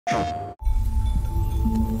Yeah.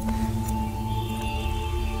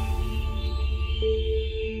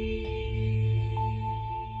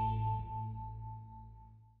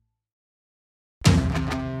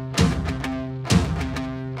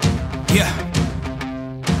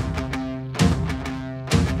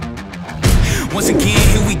 Once again,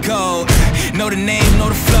 here we go. Know the name, know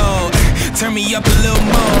the flow. Turn me up a little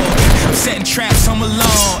more. I'm setting traps, I'm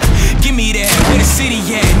alone. Give me that, where the city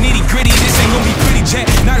at? Nitty gritty, this ain't gonna be pretty, Jack.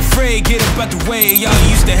 Not afraid, get up out the way. Y'all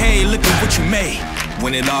used to hate, look at what you made.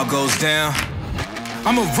 When it all goes down,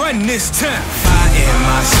 I'ma run this town. Fire in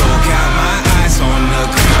my soul, got my eyes on the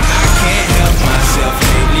ground. I can't help myself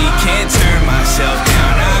lately, can't turn myself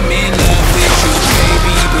down. I'm in love with you,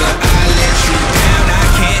 baby, but I let you down. I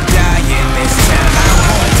can't die in this town, I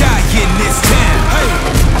won't die in this town. Hey,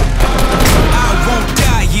 I won't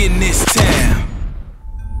die in this town.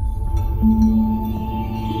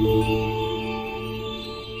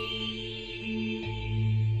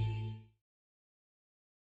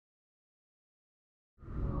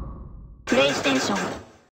 PlayStation